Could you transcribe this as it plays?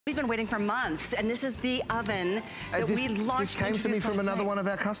We've been waiting for months, and this is the oven that we launched. This came to me from another one of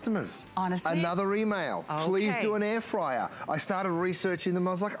our customers. Honestly? Another email. Okay. Please do an air fryer. I started researching them.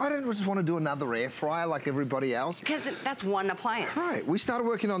 I was like, I don't just want to do another air fryer like everybody else. Because that's one appliance. Right. We started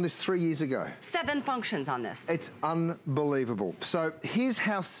working on this 3 years ago. 7 functions on this. It's unbelievable. So here's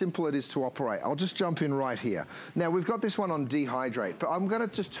how simple it is to operate. I'll just jump in right here. Now, we've got this one on dehydrate, but I'm going to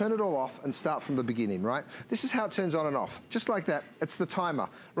just turn it all off and start from the beginning, right? This is how it turns on and off. Just like that. It's the timer.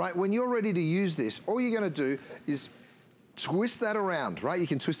 Right, when you're ready to use this, all you're gonna do is twist that around, right? You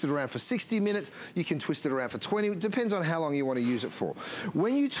can twist it around for 60 minutes, you can twist it around for 20, it depends on how long you wanna use it for.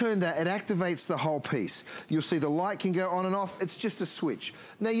 When you turn that, it activates the whole piece. You'll see the light can go on and off, it's just a switch.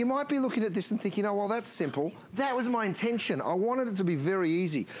 Now you might be looking at this and thinking, oh, well, that's simple. That was my intention. I wanted it to be very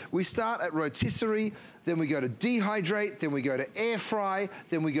easy. We start at rotisserie, then we go to dehydrate, then we go to air fry,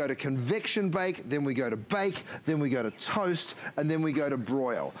 then we go to convection bake, then we go to bake, then we go to toast, and then we go to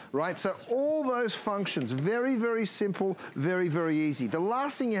broil, right? So all those functions, very, very simple, very, very easy. The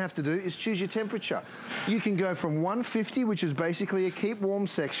last thing you have to do is choose your temperature. You can go from 150, which is basically a keep warm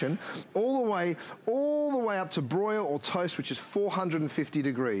section, all the way up to broil or toast, which is 450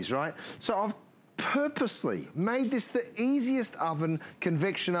 degrees, right? So I've purposely made this the easiest oven,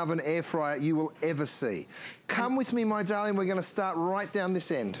 convection oven, air fryer you will ever see. Come with me, my darling, we're gonna start right down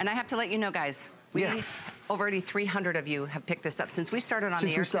this end. And I have to let you know, guys, already 300 of you have picked this up. Since we started on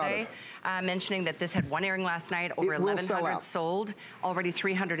the air today, mentioning that this had one airing last night, over 1,100 sold, already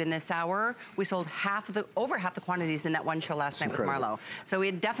 300 in this hour. We sold over half the quantities in that one show last night with Marlo. So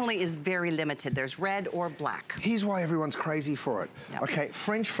it definitely is very limited. There's red or black. Here's why everyone's crazy for it. Yep. Okay,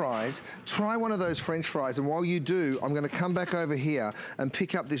 French fries, try one of those French fries, and while you do, I'm gonna come back over here and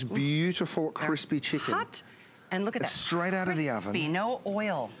pick up this beautiful crispy chicken. Hot, and look at that. Straight out of the oven. Crispy, no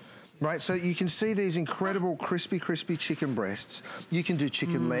oil. Right, so you can see these incredible crispy, crispy chicken breasts. You can do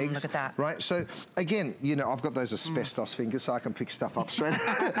chicken legs. Look at that. Right, so again, you know, I've got those asbestos fingers so I can pick stuff up straight.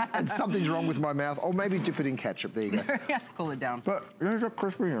 And something's wrong with my mouth. Or maybe dip it in ketchup, there you go. Yeah, cool it down. But there's a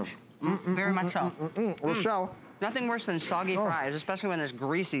crispiness. Very much so. Rochelle. Nothing worse than soggy fries, especially when it's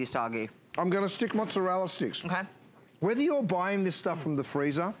greasy soggy. I'm gonna stick mozzarella sticks. Okay. Whether you're buying this stuff from the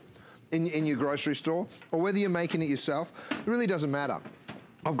freezer in your grocery store, or whether you're making it yourself, it really doesn't matter.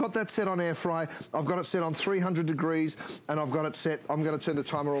 I've got that set on air fry, I've got it set on 300 degrees, and I've got it set, I'm gonna turn the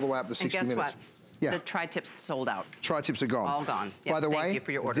timer all the way up to 60 minutes. And guess what? Yeah. The tri-tips sold out. Tri-tips are gone. All gone. Yep. By the way, thank you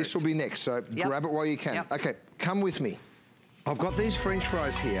for your orders. This will be next, so grab it while you can. Okay, come with me. I've got these French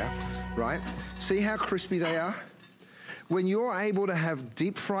fries here, right? See how crispy they are? When you're able to have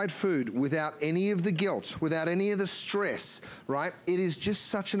deep fried food without any of the guilt, without any of the stress, right? It is just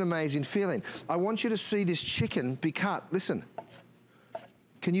such an amazing feeling. I want you to see this chicken be cut. Listen.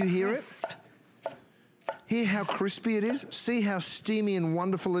 Can you hear it? Hear how crispy it is? See how steamy and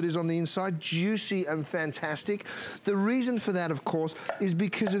wonderful it is on the inside? Juicy and fantastic. The reason for that, of course, is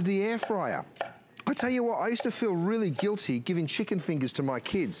because of the air fryer. I tell you what, I used to feel really guilty giving chicken fingers to my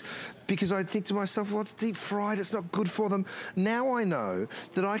kids because I'd think to myself, well, it's deep fried, it's not good for them. Now I know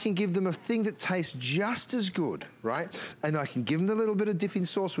that I can give them a thing that tastes just as good, right? And I can give them a little bit of dipping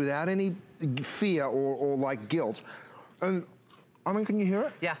sauce without any fear or like guilt. And I mean, can you hear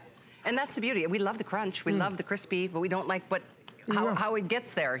it? Yeah, and that's the beauty. We love the crunch, we love the crispy, but we don't like how it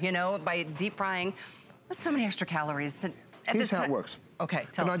gets there, you know, by deep frying. There's so many extra calories that at Here's this how it works. Okay,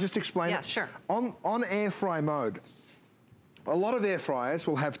 tell us. Can I just explain it? Yeah, sure. On air fry mode, a lot of air fryers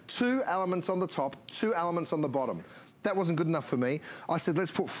will have 2 elements on the top, 2 elements on the bottom. That wasn't good enough for me. I said, let's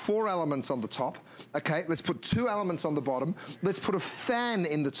put 4 elements on the top. Okay, let's put 2 elements on the bottom. Let's put a fan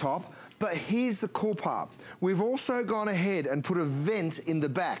in the top. But here's the cool part. We've also gone ahead and put a vent in the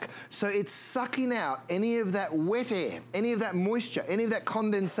back. So it's sucking out any of that wet air, any of that moisture, any of that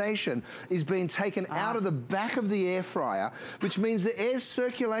condensation is being taken out of the back of the air fryer, which means the air's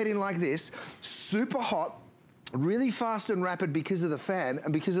circulating like this, super hot, really fast and rapid because of the fan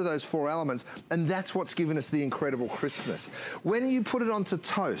and because of those 4 elements, and that's what's given us the incredible crispness. When you put it onto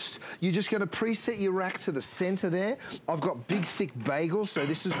toast, you're just gonna preset your rack to the center there. I've got big, thick bagels, so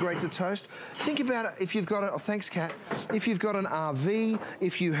this is great to toast. Think about it if you've got a, oh, thanks, Kat. If you've got an RV,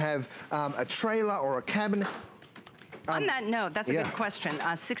 if you have a trailer or a cabin, on that note, that's a good question.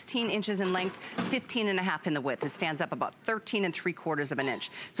 16 inches in length, 15.5 in the width. It stands up about 13.75 of an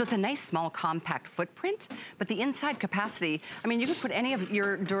inch. So it's a nice, small, compact footprint, but the inside capacity, I mean, you could put any of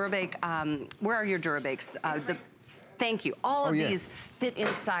your DuraBake, where are your DuraBakes? Thank you. All of these fit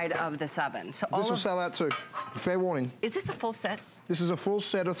inside of this oven. So this will sell out too. Fair warning. Is this a full set? This is a full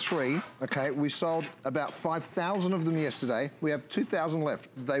set of 3, okay? We sold about 5,000 of them yesterday. We have 2,000 left.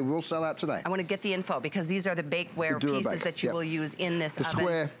 They will sell out today. I want to get the info because these are the bakeware pieces that you will use in this oven. The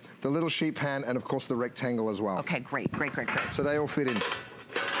square, the little sheet pan, and of course the rectangle as well. Okay, great, great, great, great. So they all fit in.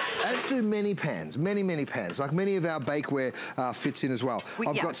 As do many pans, many pans. Like many of our bakeware fits in as well.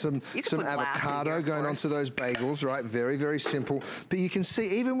 I've got some avocado going onto those bagels, right? Very, very simple. But you can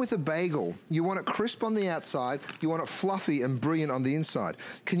see, even with a bagel, you want it crisp on the outside, you want it fluffy and brilliant on the inside.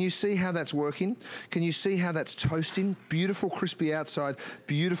 Can you see how that's working? Can you see how that's toasting? Beautiful crispy outside,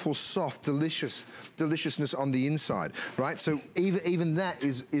 beautiful soft, deliciousness on the inside, right? So even that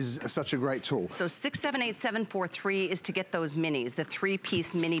is such a great tool. So 678743 is to get those minis, the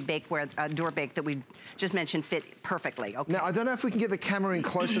 3-piece mini bakeware DuraBake that we just mentioned fit perfectly. Okay. Now, I don't know if we can get the camera in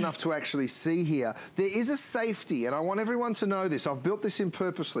close enough to actually see here. There is a safety, and I want everyone to know this. I've built this in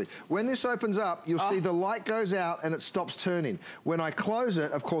purposely. When this opens up, you'll see the light goes out and it stops turning. When I close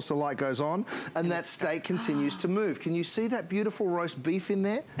it, of course, the light goes on, and that steak continues to move. Can you see that beautiful roast beef in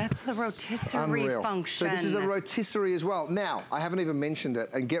there? That's the rotisserie function. So this is a rotisserie as well. Now, I haven't even mentioned it,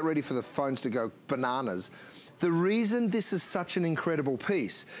 and get ready for the phones to go bananas. The reason this is such an incredible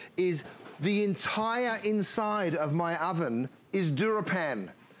piece is the entire inside of my oven is DuraPan.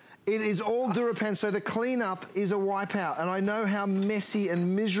 It is all DuraPan, so the cleanup is a wipeout, and I know how messy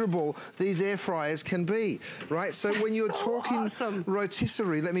and miserable these air fryers can be, right? So when you're talking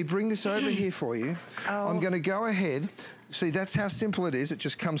rotisserie, let me bring this over here for you. I'm gonna go ahead. See, that's how simple it is. It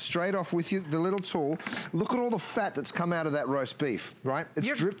just comes straight off with you, the little tool. Look at all the fat that's come out of that roast beef, right? It's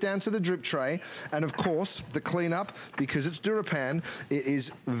dripped down to the drip tray. And of course, the cleanup, because it's DuraPan, it is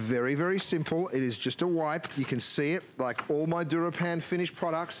very, very simple. It is just a wipe. You can see it, like all my DuraPan finished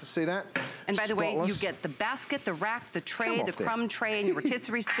products. See that? And by the way, you get the basket, the rack, the tray, the crumb tray, and your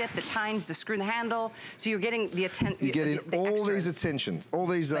rotisserie spit, the tines, the screw in the handle. So you're getting the attention. You're getting all these attention, all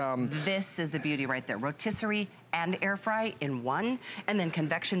these. This is the beauty right there. Rotisserie and air fry in one, and then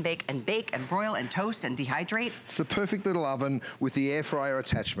convection bake and broil and toast and dehydrate. It's the perfect little oven with the air fryer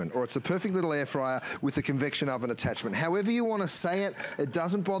attachment, or it's the perfect little air fryer with the convection oven attachment. However you want to say it, it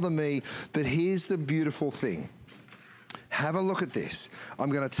doesn't bother me, but here's the beautiful thing. Have a look at this. I'm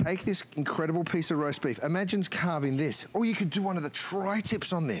gonna take this incredible piece of roast beef. Imagine carving this. Or you could do one of the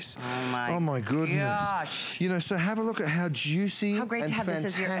tri-tips on this. Oh my goodness. gosh. You know, so have a look at how juicy how great and to have this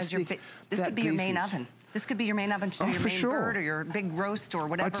as your this could be your main oven. This could be your main oven to do your main bird or your big roast or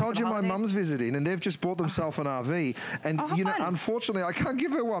whatever. I told you my mum's visiting and they've just bought themselves an RV. And you know, unfortunately, I can't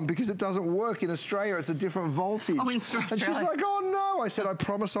give her one because it doesn't work. In Australia, it's a different voltage. Oh, in Australia. And she's like, oh no. I said, I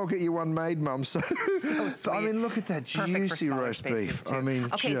promise I'll get you one made, Mum. So sweet. I mean, look at that juicy roast beef. I mean,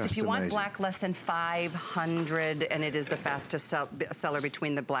 okay, so if you want black less than 500, and it is the fastest seller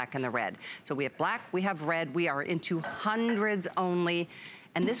between the black and the red. So we have black, we have red, we are into hundreds only.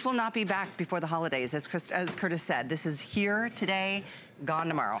 And this will not be back before the holidays, as Curtis said. This is here today, gone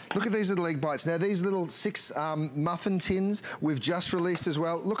tomorrow. Look at these little egg bites. Now, these little 6 muffin tins we've just released as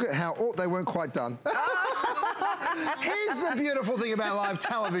well. Look at how, oh, they weren't quite done. Here's the beautiful thing about live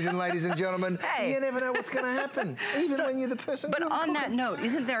television, ladies and gentlemen. Hey. You never know what's going to happen, even when you're the person. But on that note,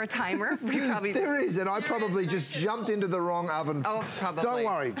 isn't there a timer? There is, and I probably just jumped into the wrong oven. Oh, probably. Don't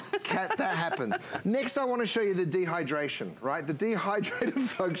worry, Kat, that happens. Next, I want to show you the dehydration, right? The dehydrated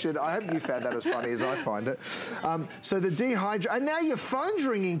function. I hope you found that as funny as I find it. So the dehydrate, and now your phone's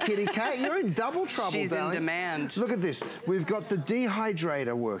ringing, kitty cat. You're in double trouble, She's darling. in demand. Look at this. We've got the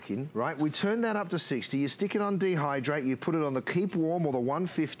dehydrator working, right? We turn that up to 60. You stick it on dehydrate. You put it on the keep warm or the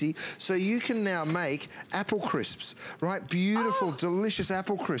 150. So you can now make apple crisps, right? Beautiful, delicious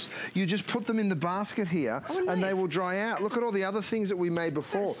apple crisps. You just put them in the basket here, and they will dry out. Look at all the other things that we made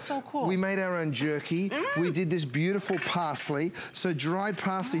before. That's so cool. We made our own jerky. We did this beautiful parsley. So dried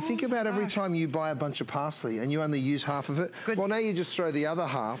parsley. Think about every time you buy a bunch of parsley and you only use half of it. Well, now you just throw the other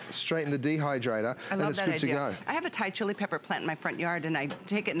half straight in the dehydrator, and it's good to go. I have a Thai chili pepper plant in my front yard, and I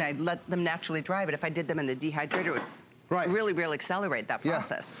take it and I let them naturally dry, but if I did them in the dehydrator, it would really, really accelerate that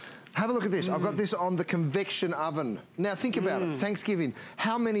process. Have a look at this. I've got this on the convection oven. Now think about it. Thanksgiving.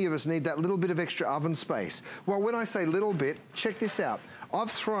 How many of us need that little bit of extra oven space? Well, when I say little bit, check this out.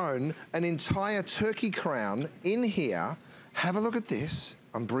 I've thrown an entire turkey crown in here. Have a look at this.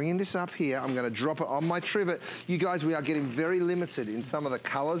 I'm bringing this up here. I'm going to drop it on my trivet. You guys, we are getting very limited in some of the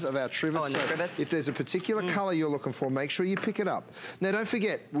colors of our trivets. Oh, and the trivets? If there's a particular color you're looking for, make sure you pick it up. Now, don't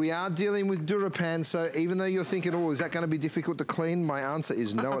forget, we are dealing with DuraPan, so even though you're thinking, oh, is that going to be difficult to clean? My answer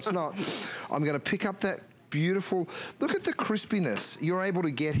is no, it's not. I'm going to pick up that beautiful, look at the crispiness you're able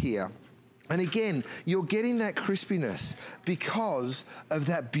to get here. And again, you're getting that crispiness because of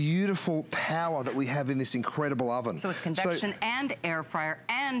that beautiful power that we have in this incredible oven. So it's convection and air fryer,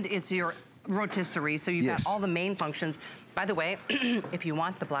 and it's your rotisserie, so you've got all the main functions. By the way, if you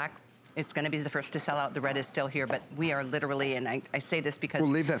want the black, it's going to be the first to sell out. The red is still here, but we are literally, and I say this because... Well,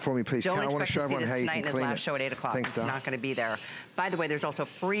 leave that for me, please. Don't I want to expect show to see everyone this how you tonight can in his clean last it. show at 8 o'clock. Thanks, it's not going to be there. By the way, there's also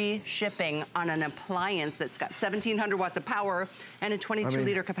free shipping on an appliance that's got 1,700 watts of power and a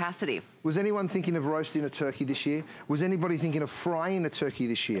 22-liter capacity. Was anyone thinking of roasting a turkey this year? Was anybody thinking of frying a turkey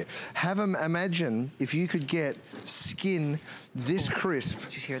this year? Have them imagine if you could get skin this crisp.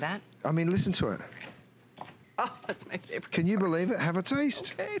 Did you hear that? I mean, listen to it. Oh, that's my favorite. Can you believe it? Have a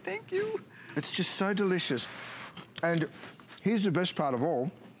taste. Okay, thank you. It's just so delicious. And here's the best part of all.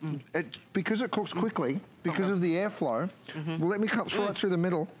 Because it cooks quickly, because of the airflow, well, let me cut right through the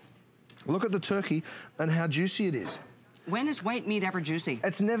middle. Look at the turkey and how juicy it is. When is white meat ever juicy?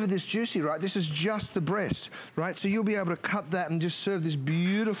 It's never this juicy, right? This is just the breast, right? So you'll be able to cut that and just serve this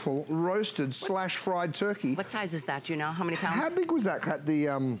beautiful roasted slash fried turkey. What size is that? Do you know? How many pounds? How big was that cut?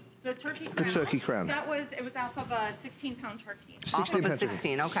 The turkey crown. The turkey crown. It was off of a 16-pound turkey. Off of a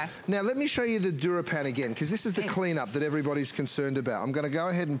 16, okay. Now let me show you the DuraPan again, because this is the cleanup that everybody's concerned about. I'm going to go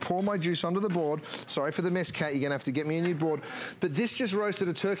ahead and pour my juice onto the board. Sorry for the mess, Kat. You're going to have to get me a new board. But this just roasted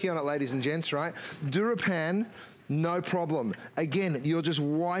a turkey on it, ladies and gents, right? DuraPan. No problem. Again, you're just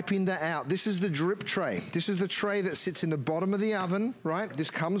wiping that out. This is the drip tray. This is the tray that sits in the bottom of the oven, right? This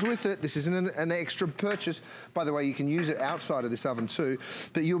comes with it. This isn't an extra purchase. By the way, you can use it outside of this oven too,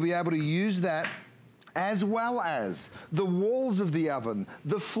 but you'll be able to use that as well as the walls of the oven,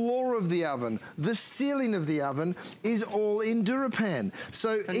 the floor of the oven, the ceiling of the oven is all in DuraPan.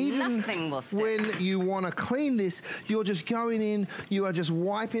 So even when you want to clean this, you're just going in, you are just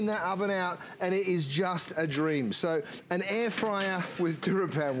wiping that oven out, and it is just a dream. So an air fryer with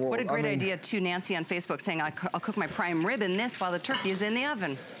DuraPan wall. What a great idea too, Nancy on Facebook saying, I'll cook my prime rib in this while the turkey is in the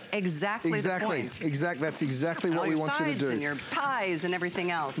oven. Exactly the point. Exactly. That's exactly what we want you to do. And your pies and everything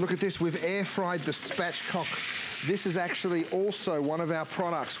else. Look at this. We've air fried the spatchcock. This is actually also one of our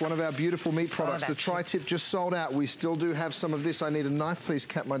products, one of our beautiful meat products. The tri-tip just sold out. We still do have some of this. I need a knife, please,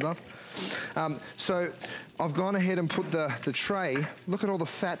 Kat, my love. So I've gone ahead and put the tray. Look at all the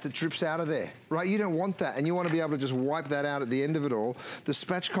fat that drips out of there, right? You don't want that, and you want to be able to just wipe that out at the end of it all. The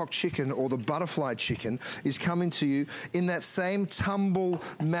spatchcock chicken or the butterfly chicken is coming to you in that same tumble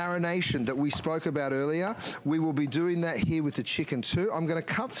marination that we spoke about earlier. We will be doing that here with the chicken too. I'm going to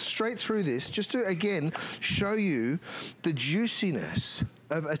cut straight through this just to, again, show you the juiciness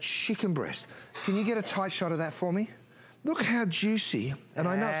of a chicken breast. Can you get a tight shot of that for me? Look how juicy, and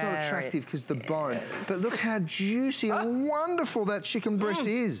I know it's not attractive because the bone, but look how juicy and wonderful that chicken breast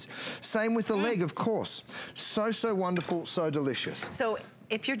is. Same with the leg, of course. So, so wonderful, so delicious. So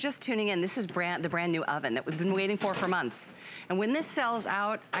if you're just tuning in, this is the brand new oven that we've been waiting for months. And when this sells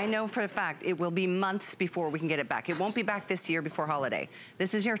out, I know for a fact it will be months before we can get it back. It won't be back this year before holiday.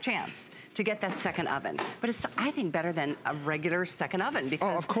 This is your chance to get that second oven. But it's, I think, better than a regular second oven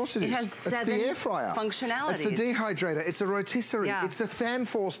because of course it is. Has 7 it's the air fryer. Functionalities. It's a dehydrator. It's a rotisserie. Yeah. It's a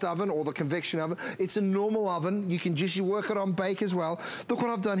fan-forced oven or the convection oven. It's a normal oven. You can just work it on bake as well. Look what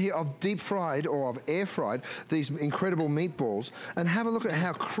I've done here. I've deep fried or I've air fried these incredible meatballs, and have a look at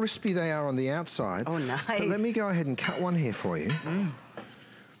how crispy they are on the outside. Oh, nice. But let me go ahead and cut one here for you.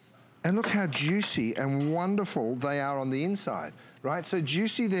 And look how juicy and wonderful they are on the inside, right? So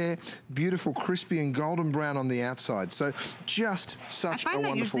juicy there, beautiful, crispy and golden brown on the outside. So just such a wonderful way. I find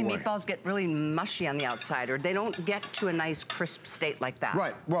that usually meatballs get really mushy on the outside, or they don't get to a nice crisp state like that.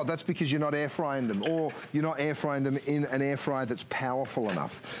 Right, well, that's because you're not air frying them, or you're not air frying them in an air fryer that's powerful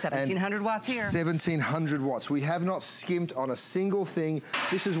enough. 1,700 watts here. 1,700 watts. We have not skimped on a single thing.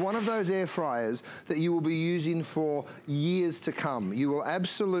 This is one of those air fryers that you will be using for years to come. You will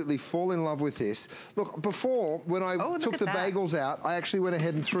absolutely fall in love with this. Look, before, when I took the bagels out, I actually went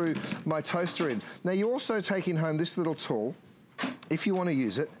ahead and threw my toaster in. Now, you're also taking home this little tool, if you want to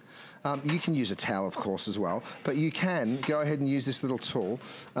use it. You can use a towel, of course, as well, but you can go ahead and use this little tool,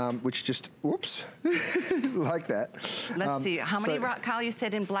 which just, whoops, like that. Let's see, how many, Kyle, you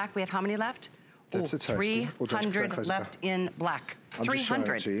said in black, we have how many left? That's a toaster. 300 left in black.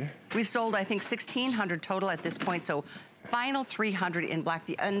 300. We've sold, I think, 1,600 total at this point, so final 300 in black.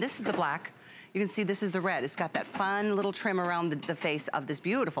 And this is the black. You can see this is the red. It's got that fun little trim around the face of this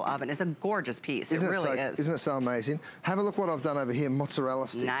beautiful oven. It's a gorgeous piece. It really is. Isn't it so amazing? Have a look what I've done over here, mozzarella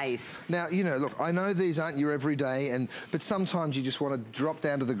sticks. Nice. Now, you know, look, I know these aren't your everyday, but sometimes you just want to drop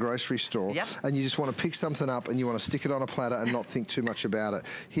down to the grocery store and you just want to pick something up and you want to stick it on a platter and not think too much about it.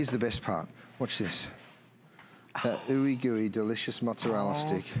 Here's the best part. Watch this. That ooey gooey, delicious mozzarella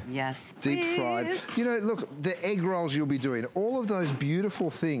stick. Yes, Deep fried. You know, look, the egg rolls you'll be doing, all of those beautiful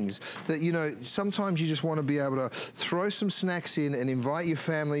things that, you know, sometimes you just want to be able to throw some snacks in and invite your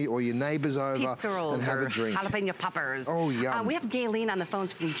family or your neighbors over Pizza rolls and have or a drink. Jalapeno poppers. Oh, yum. We have Gayleen on the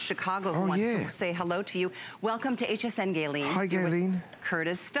phones from Chicago who wants to say hello to you. Welcome to HSN, Gayleen. Hi, Gayleen.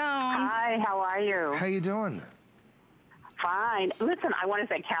 Curtis Stone. Hi, how are you? How you doing? Fine. Listen, I want to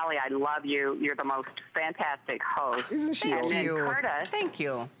say, Callie, I love you. You're the most fantastic host. Isn't she awesome? Thank you. Curtis, thank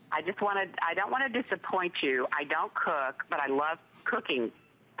you. I don't want to disappoint you. I don't cook, but I love cooking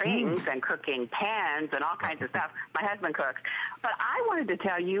things and cooking pans and all kinds of stuff. My husband cooks. But I wanted to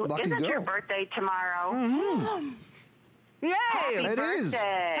tell you, isn't your birthday tomorrow? Yay! Happy It birthday. is.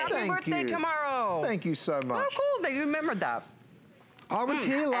 Happy birthday tomorrow. Thank you so much. Oh, cool. They remembered that. I was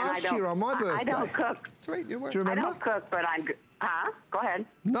here last year on my birthday. I don't cook. Sweet, do you remember? I don't cook, but go ahead.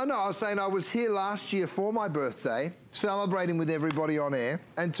 No, I was saying I was here last year for my birthday, celebrating with everybody on air,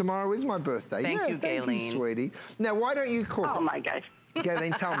 and tomorrow is my birthday. Thank you, thank Gayleen. you, sweetie. Now, why don't you cook? Oh, my gosh.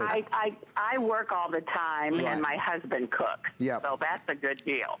 Gayleen, tell me. I work all the time, Right. and my husband cooks. Yep. So that's a good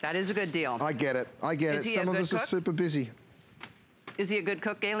deal. That is a good deal. I get it. I get Is it. he a Some of good us are cook? super busy. Is he a good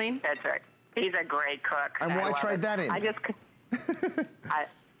cook, Gayleen? That's right. He's a great cook. And why I love trade it. that in? I just... and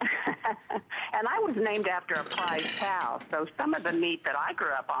I was named after a prize cow, so some of the meat that I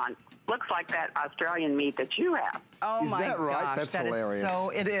grew up on looks like that Australian meat that you have. Oh Is my that right? gosh, That's that is hilarious.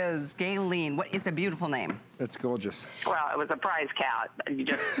 it is. Gayleen, it's a beautiful name. It's gorgeous. Well, it was a prize cow. I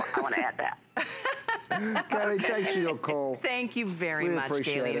want to add that. Gayleen, thanks for your call. Thank you very We much,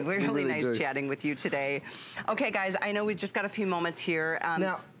 appreciate Gayleen. it. We're We really really nice do. chatting with you today. Okay, guys, I know we've just got a few moments here.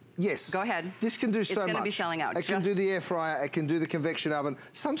 Now, yes. Go ahead. This can do so much. It's going to be selling out. It can do the air fryer. It can do the convection oven.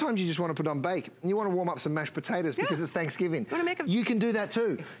 Sometimes you just want to put on bake. And you want to warm up some mashed potatoes because it's Thanksgiving. You want to make You can do that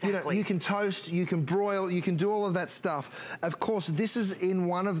too. Exactly. You know, you can toast, you can broil, you can do all of that stuff. Of course, this is in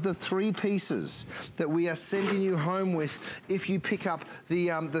one of the 3 pieces that we are sending you home with if you pick up the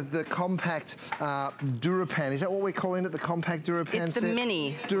compact DuraPan. Is that what we're calling it, the compact DuraPan It's the set?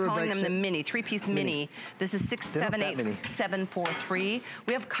 mini. We're calling them the mini, 3-piece mini. This is 678743.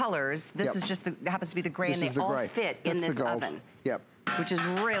 We have colors. This is just happens to be the gray, and they all fit in this oven. Yep. Which is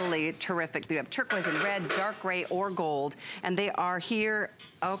really terrific. We have turquoise and red, dark gray, or gold, and they are here.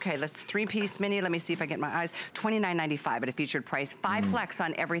 Okay, let's 3-piece mini. Let me see if I get my eyes. $29.95 at a featured price. 5 flex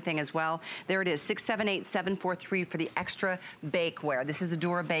on everything as well. There it is, 678743 for the extra bakeware. This is the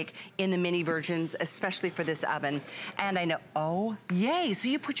DuraBake in the mini versions, especially for this oven. And I know, oh, yay! So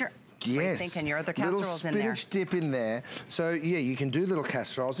you put your Yes. thinking your other casseroles in there. Little spinach dip in there. So yeah, you can do little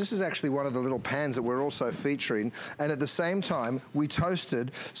casseroles. This is actually one of the little pans that we're also featuring. And at the same time, we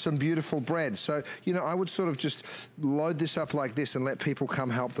toasted some beautiful bread. So, you know, I would sort of just load this up like this and let people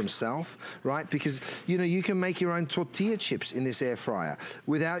come help themselves, right? Because, you know, you can make your own tortilla chips in this air fryer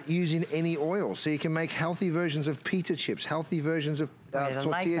without using any oil. So you can make healthy versions of pita chips, healthy versions of I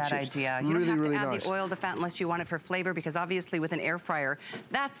like that chips. idea. You really, don't have to really add nice. the oil to fat unless you want it for flavor, because obviously with an air fryer,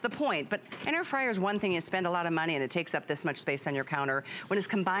 that's the point. But an air fryer is one thing, you spend a lot of money and it takes up this much space on your counter. When it's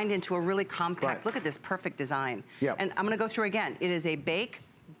combined into a really compact, look at this perfect design. Yep. And I'm gonna go through again. It is a bake.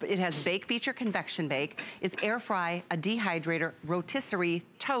 It has bake feature, convection bake. It's air fry, a dehydrator, rotisserie,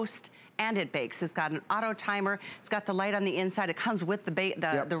 toast, and it bakes. It's got an auto timer. It's got the light on the inside. It comes with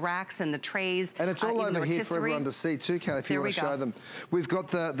the racks and the trays. And it's all over here for everyone to see too, Kat, if you want to show them. We've got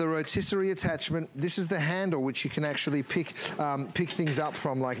the rotisserie attachment. This is the handle which you can actually pick things up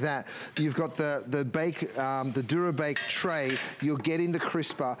from like that. You've got the DuraBake tray. You're getting the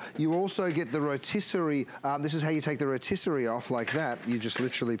crisper. You also get the rotisserie. This is how you take the rotisserie off like that. You just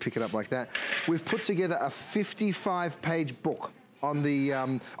literally pick it up like that. We've put together a 55-page book on the,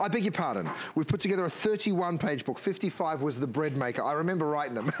 I beg your pardon, we've put together a 31-page book. 55 was the bread maker. I remember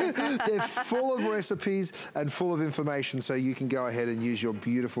writing them. They're full of recipes and full of information, so you can go ahead and use your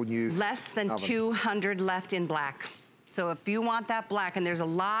beautiful new Less than oven. 200 left in black. So if you want that black, and there's a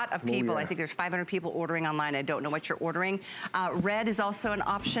lot of people, I think there's 500 people ordering online. I don't know what you're ordering. Red is also an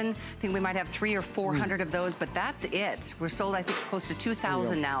option. I think we might have 300 or 400 of those, but that's it. We're sold, I think, close to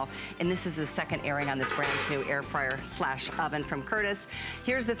 2,000 now. And this is the second airing on this brand new air fryer / oven from Curtis.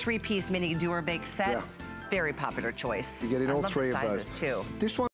 Here's the 3-piece mini DuraBake set. Very popular choice. You're getting all 3 of those. I love the sizes too. This one